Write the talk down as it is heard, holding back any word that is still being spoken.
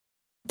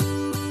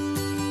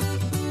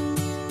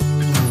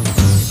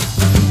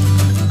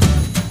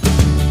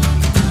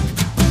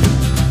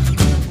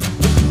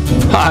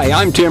Hi,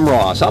 I'm Tim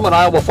Ross. I'm an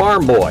Iowa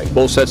farm boy.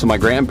 Both sets of my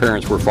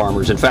grandparents were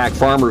farmers. In fact,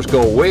 farmers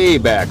go way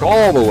back,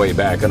 all the way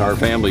back in our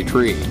family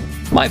tree.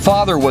 My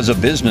father was a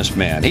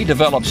businessman. He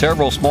developed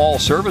several small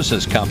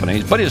services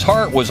companies, but his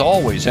heart was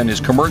always in his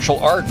commercial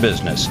art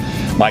business.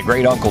 My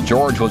great-uncle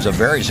George was a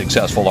very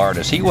successful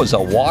artist. He was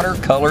a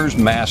watercolors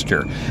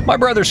master. My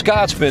brother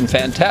Scott's been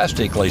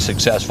fantastically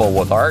successful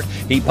with art.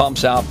 He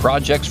pumps out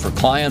projects for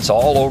clients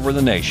all over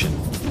the nation.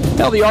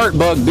 Now, the art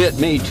bug bit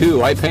me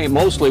too. I paint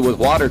mostly with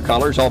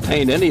watercolors. I'll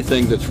paint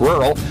anything that's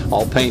rural.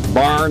 I'll paint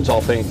barns,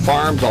 I'll paint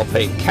farms, I'll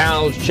paint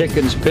cows,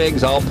 chickens,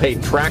 pigs, I'll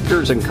paint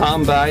tractors and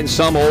combines,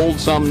 some old,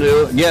 some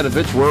new. Again, if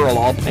it's rural,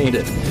 I'll paint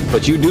it.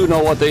 But you do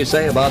know what they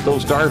say about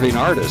those starving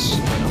artists.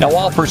 Now,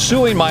 while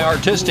pursuing my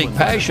artistic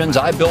passions,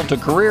 I built a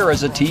career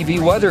as a TV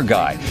weather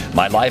guy.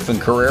 My life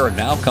and career have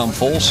now come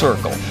full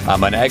circle.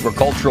 I'm an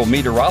agricultural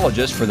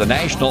meteorologist for the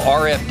national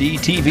RFD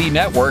TV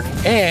network,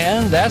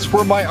 and that's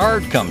where my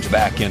art comes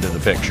back into the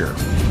picture.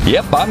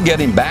 Yep, I'm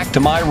getting back to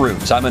my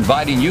roots. I'm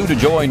inviting you to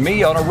join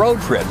me on a road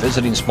trip,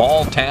 visiting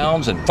small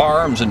towns and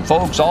farms and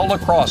folks all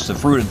across the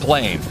fruited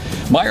plain.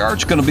 My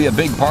art's going to be a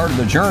big part of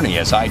the journey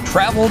as I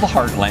travel the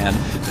heartland,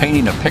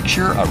 painting a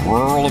picture of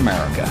rural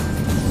America.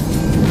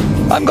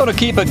 I'm going to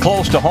keep it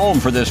close to home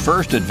for this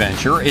first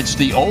adventure. It's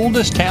the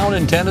oldest town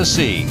in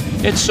Tennessee.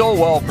 It's so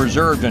well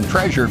preserved and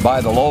treasured by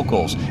the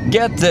locals.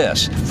 Get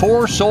this,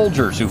 4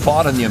 soldiers who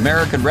fought in the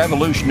American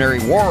Revolutionary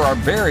War are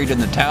buried in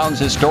the town's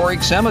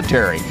historic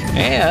cemetery.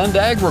 And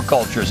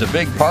agriculture is a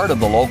big part of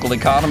the local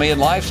economy and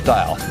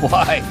lifestyle.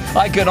 Why,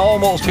 I can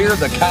almost hear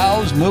the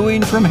cows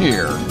mooing from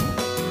here.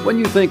 When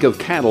you think of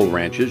cattle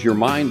ranches, your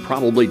mind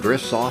probably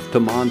drifts off to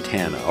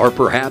Montana or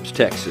perhaps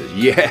Texas.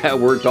 Yeah,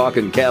 we're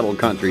talking cattle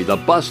country, the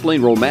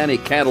bustling,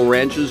 romantic cattle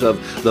ranches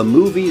of the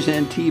movies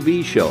and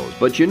TV shows.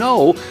 But you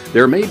know,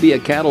 there may be a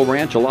cattle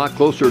ranch a lot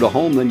closer to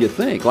home than you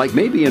think, like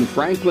maybe in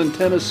Franklin,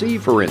 Tennessee,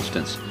 for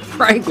instance.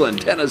 Franklin,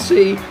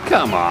 Tennessee?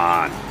 Come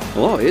on.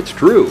 Well, it's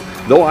true.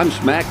 Though I'm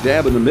smack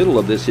dab in the middle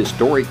of this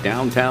historic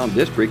downtown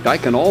district, I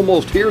can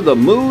almost hear the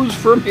moos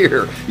from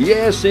here.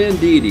 Yes,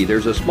 indeedy,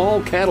 there's a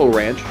small cattle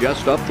ranch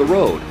just up the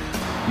road.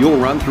 You'll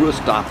run through a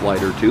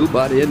stoplight or two,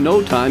 but in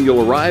no time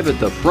you'll arrive at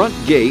the front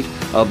gate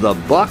of the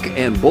Buck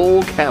and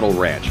Bull Cattle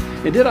Ranch.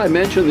 And did I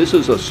mention this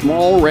is a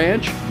small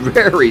ranch?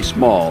 Very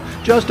small.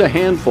 Just a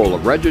handful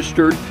of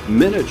registered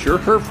miniature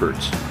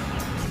Herefords.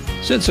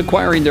 Since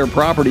acquiring their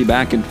property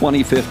back in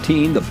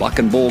 2015, the Buck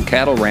and Bull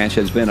Cattle Ranch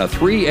has been a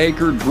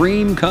 3-acre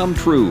dream come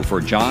true for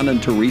John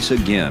and Teresa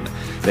Ginn.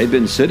 They've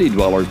been city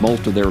dwellers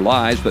most of their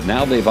lives, but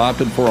now they've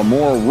opted for a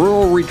more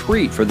rural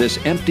retreat for this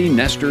empty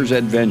nester's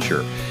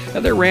adventure.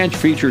 Now, their ranch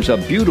features a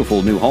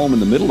beautiful new home in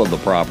the middle of the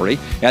property.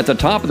 At the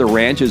top of the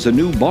ranch is a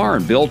new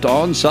barn built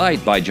on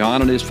site by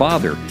John and his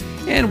father.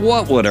 And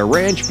what would a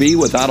ranch be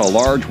without a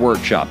large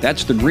workshop?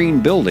 That's the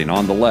green building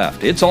on the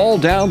left. It's all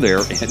down there,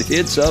 and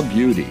it's a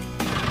beauty.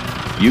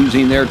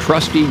 Using their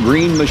trusty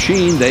green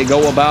machine, they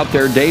go about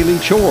their daily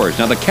chores.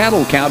 Now, the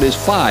cattle count is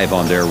 5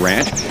 on their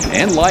ranch,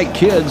 and like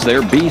kids,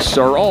 their beasts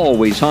are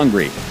always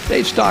hungry.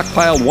 They've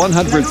stockpiled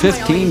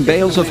 115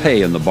 bales of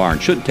hay in the barn.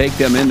 Should take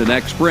them into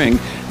next spring.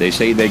 They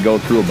say they go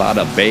through about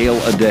a bale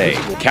a day.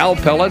 Cow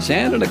pellets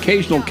and an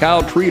occasional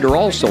cow treat are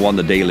also on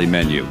the daily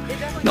menu.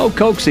 No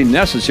coaxing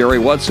necessary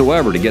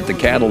whatsoever to get the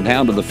cattle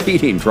down to the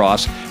feeding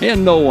troughs,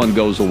 and no one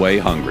goes away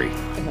hungry.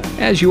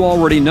 As you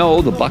already know,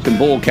 the Buck and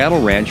Bull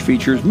Cattle Ranch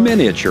features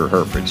miniature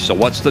Herefords. So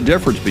what's the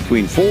difference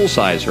between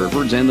full-size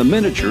Herefords and the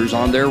miniatures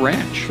on their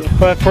ranch?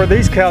 But for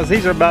these cows,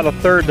 these are about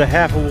 1/3 to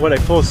half of what a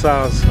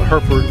full-size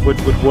Hereford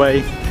would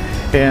weigh.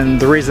 And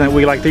the reason that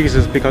we like these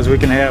is because we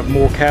can have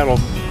more cattle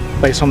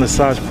based on the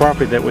size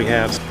property that we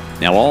have.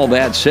 Now, all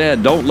that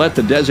said, don't let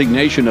the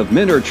designation of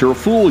miniature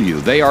fool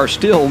you. They are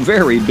still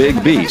very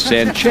big beasts.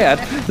 And Chet,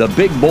 the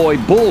big boy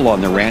bull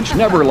on the ranch,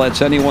 never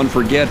lets anyone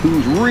forget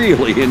who's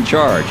really in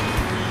charge.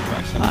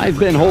 I've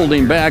been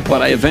holding back,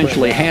 but I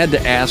eventually had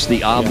to ask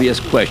the obvious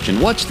question.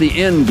 What's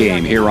the end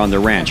game here on the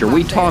ranch? Are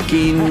we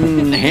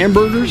talking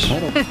hamburgers?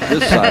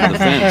 This side of the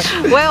fence.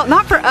 Well,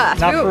 not for us.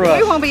 Not for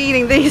us. We won't be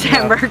eating these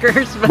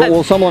hamburgers. But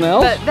will someone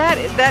else? But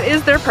that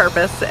is their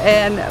purpose.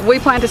 And we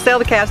plan to sell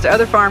the calves to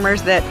other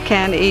farmers that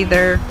can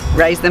either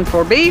raise them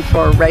for beef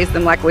or raise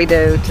them like we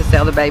do to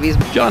sell the babies.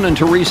 John and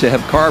Teresa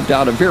have carved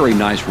out a very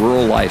nice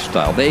rural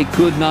lifestyle. They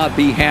could not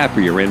be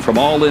happier, and from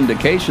all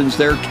indications,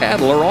 their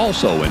cattle are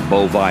also in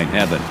bovine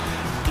heaven.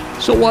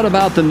 So what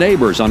about the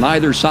neighbors on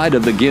either side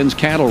of the Ginn's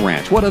Cattle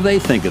Ranch? What do they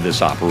think of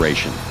this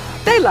operation?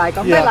 They like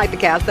them. Yeah. They like the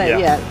cows. They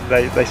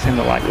seem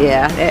to like them.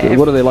 Yeah.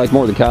 What do they like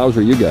more, the cows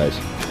or you guys?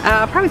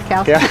 Probably the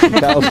cows. Yeah.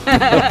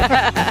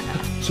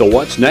 So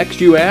what's next,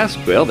 you ask?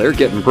 Well, they're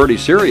getting pretty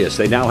serious.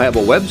 They now have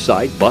a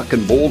website,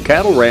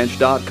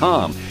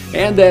 buckandbullcattleranch.com.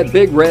 And that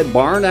big red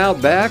barn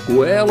out back,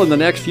 well, in the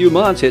next few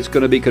months, it's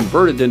going to be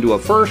converted into a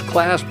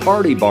first-class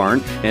party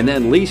barn and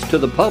then leased to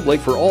the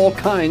public for all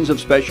kinds of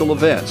special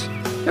events.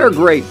 They're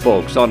great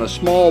folks on a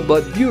small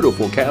but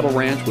beautiful cattle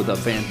ranch with a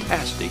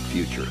fantastic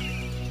future.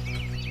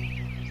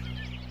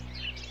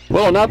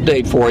 Well, an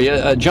update for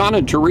you. John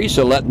and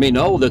Teresa let me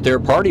know that their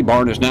party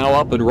barn is now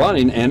up and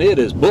running, and it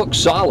is booked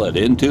solid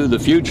into the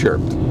future.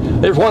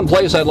 There's one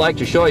place I'd like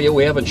to show you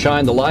we haven't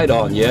shined the light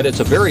on yet. It's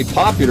a very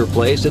popular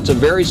place. It's a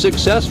very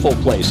successful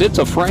place. It's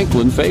a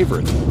Franklin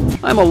favorite.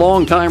 I'm a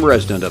longtime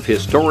resident of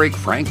historic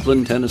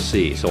Franklin,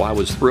 Tennessee, so I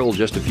was thrilled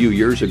just a few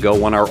years ago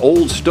when our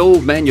old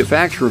stove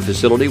manufacturing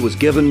facility was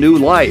given new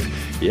life.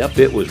 Yep,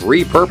 it was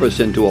repurposed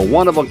into a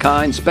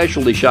one-of-a-kind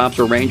specialty shops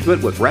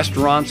arrangement with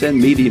restaurants and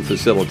meeting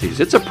facilities.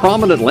 It's a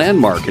prominent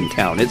landmark in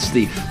town. It's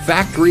the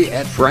Factory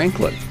at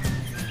Franklin.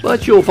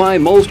 But you'll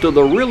find most of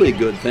the really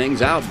good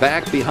things out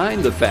back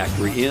behind the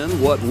factory in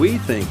what we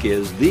think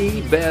is the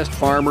best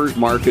farmers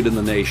market in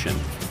the nation.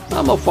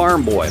 I'm a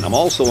farm boy and I'm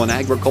also an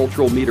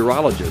agricultural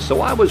meteorologist,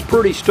 so I was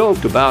pretty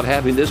stoked about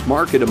having this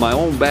market in my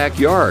own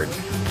backyard.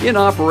 In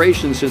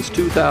operation since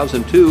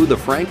 2002, the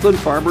Franklin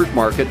Farmers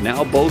Market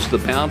now boasts the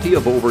bounty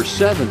of over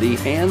 70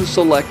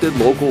 hand-selected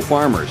local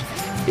farmers.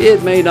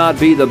 It may not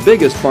be the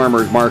biggest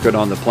farmers market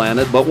on the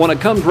planet, but when it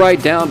comes right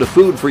down to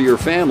food for your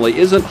family,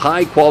 isn't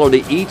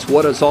high-quality eats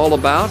what it's all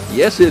about?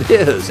 Yes, it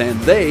is,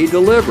 and they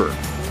deliver.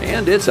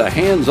 And it's a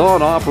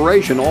hands-on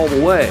operation all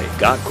the way.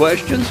 Got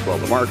questions? Well,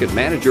 the market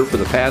manager for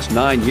the past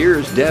 9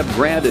 years, Deb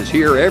Grant, is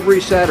here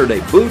every Saturday,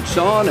 boots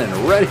on and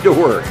ready to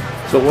work.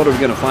 So what are we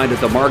going to find at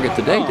the market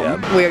today,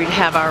 Deb? We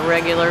have our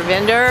regular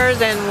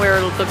vendors, and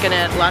we're looking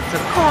at lots of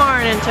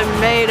corn and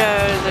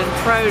tomatoes and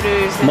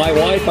produce. And My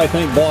wife, I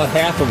think, bought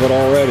half of it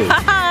already.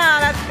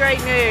 That's great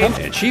news.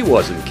 And she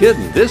wasn't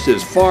kidding. This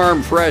is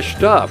farm fresh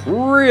stuff,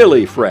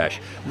 really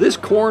fresh. This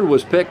corn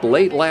was picked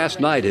late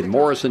last night in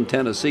Morrison,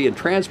 Tennessee, and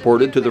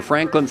transported to the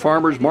Franklin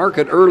Farmers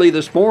Market early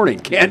this morning.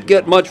 Can't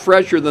get much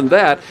fresher than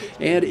that,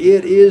 and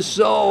it is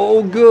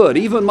so good.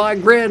 Even my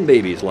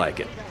grandbabies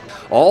like it.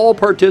 All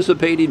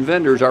participating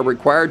vendors are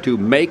required to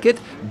make it,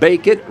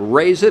 bake it,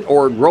 raise it,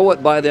 or grow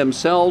it by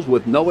themselves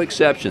with no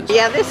exceptions.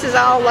 Yeah, this is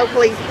all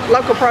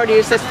local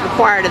produce that's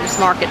required in this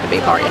market to be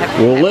part of it.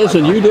 Well,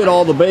 listen, you did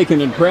all the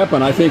baking and prep,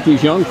 and I think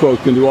these young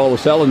folks can do all the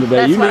selling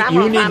today. You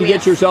need to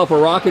get yourself a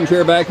rocking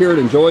chair back here and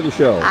enjoy the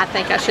show. I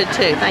think I should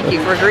too. Thank you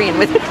for agreeing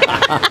with me.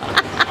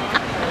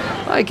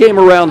 I came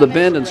around the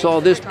bend and saw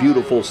this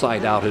beautiful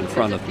sight out in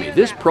front of me.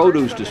 This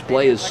produce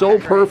display is so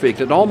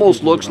perfect it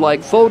almost looks like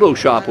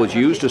Photoshop was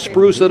used to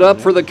spruce it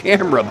up for the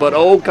camera, but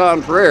au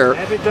contraire.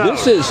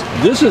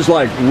 This is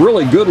like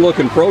really good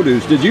looking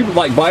produce. Did you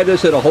like buy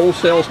this at a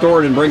wholesale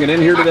store and bring it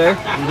in here today?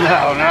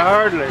 No, not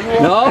hardly.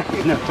 No?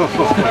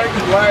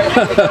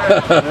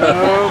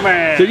 Oh,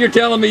 man. So you're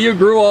telling me you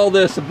grew all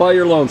this by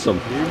your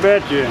lonesome? You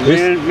betcha.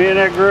 Me and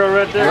that girl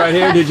right there. Right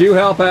here, did you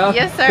help out?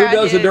 Yes, sir, Who I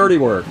does the did. dirty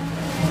work?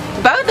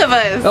 Both of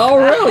us. Oh,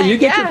 really? You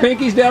get Yeah. your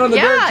pinkies down in the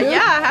dirt too?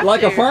 Yeah, I have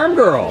like to. a farm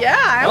girl. Yeah,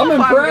 I'm I'm a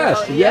farm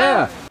impressed. girl,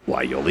 Yeah.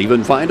 Why, you'll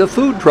even find a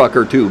food truck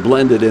or two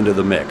blended into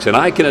the mix. And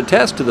I can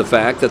attest to the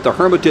fact that the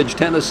Hermitage,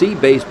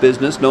 Tennessee-based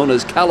business known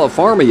as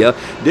California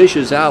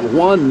dishes out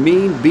one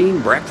mean bean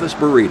breakfast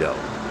burrito.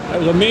 That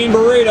was a mean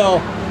burrito.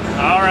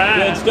 All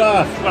right. Good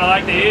stuff. That's what I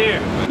like to hear.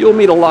 You'll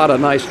meet a lot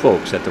of nice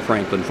folks at the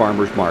Franklin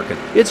Farmers Market.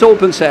 It's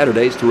open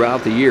Saturdays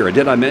throughout the year. And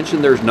did I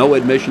mention there's no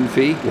admission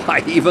fee?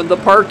 Why, even the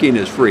parking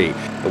is free.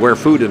 Where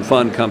food and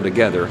fun come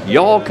together,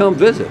 y'all come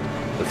visit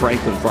the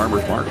Franklin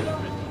Farmers Market.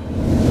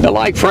 Now,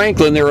 like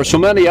Franklin, there are so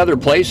many other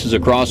places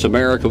across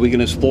America we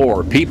can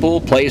explore. People,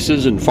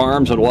 places, and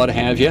farms and what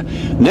have you.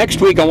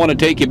 Next week, I want to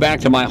take you back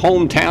to my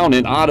hometown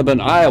in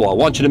Audubon, Iowa. I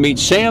want you to meet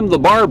Sam the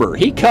Barber.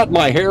 He cut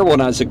my hair when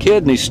I was a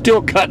kid, and he's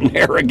still cutting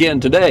hair again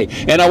today.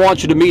 And I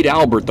want you to meet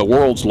Albert, the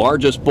world's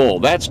largest bull.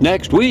 That's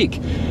next week.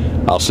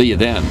 I'll see you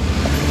then.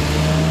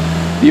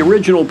 The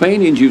original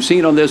paintings you've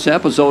seen on this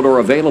episode are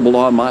available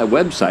on my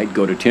website.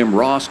 Go to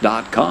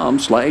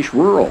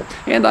timross.com/rural.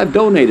 And I've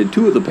donated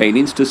 2 of the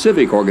paintings to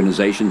civic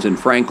organizations in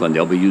Franklin.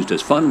 They'll be used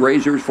as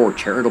fundraisers for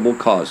charitable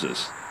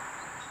causes.